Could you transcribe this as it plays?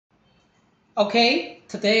Okay,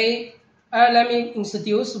 today let me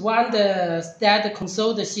introduce the static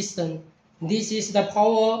control system. This is the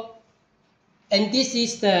power, and this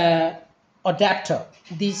is the adapter.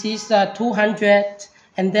 This is 200,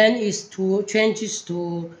 and then it changes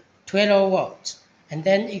to 12 volts, and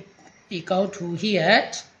then it go to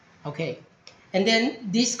here. Okay, and then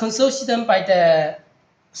this control system by the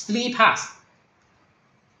 3 parts.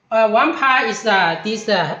 One part is this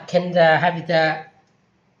can have the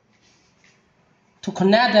to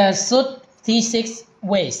connect the 36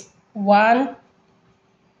 ways. 1,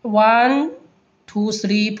 2,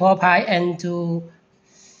 3, 4, 5, and to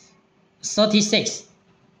 36.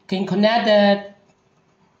 Can connect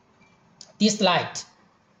this light.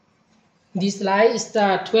 This light is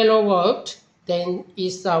the 12 volt. Then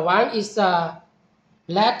is one is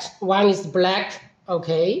red, one is black.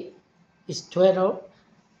 Okay, it's 12.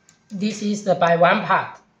 This is by one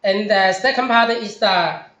part, and the second part is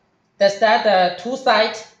the two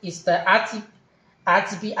sides is the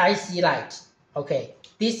RGB IC light. Okay,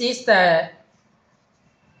 this is the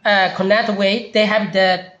connect way. They have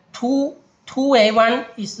the two-way. One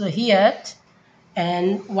is here,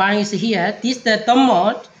 and one is here. This the dumb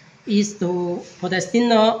mode is for the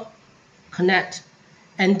signal connect,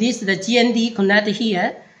 and this the GND connect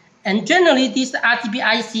here. And generally, this RGB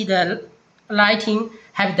IC the lighting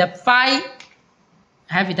have the five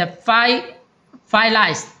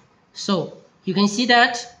lights. So you can see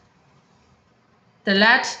that the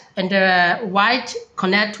red and the white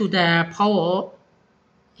connect to the power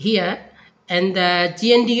here, and the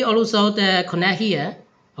GND also the connect here.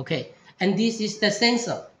 Okay, and this is the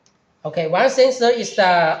sensor. Okay, one sensor is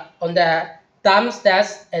on the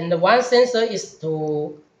downstairs, and one sensor is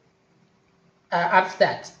to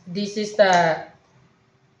upstairs. This is the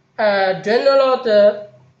general the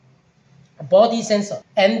body sensor,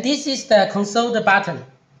 and this is the control button.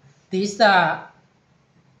 This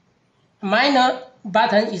minor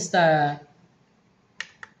button is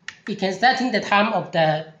you can setting the time of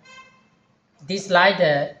this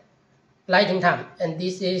light lighting time, and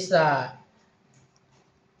this is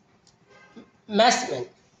measurement.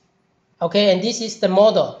 Okay, and this is the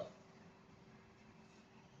model.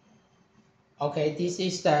 Okay, this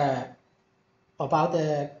is about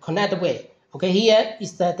the connect way. Okay, here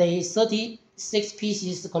is the 36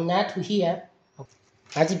 pieces connect to here.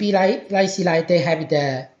 RGB light, they have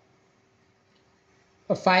the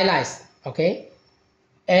 5 lights. Okay,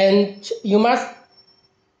 and you must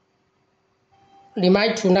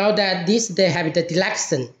remind to know that they have the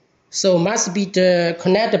direction, so must be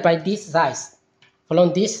connected by this size,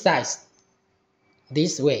 from this size,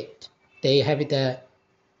 this way. They have the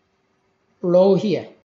row here.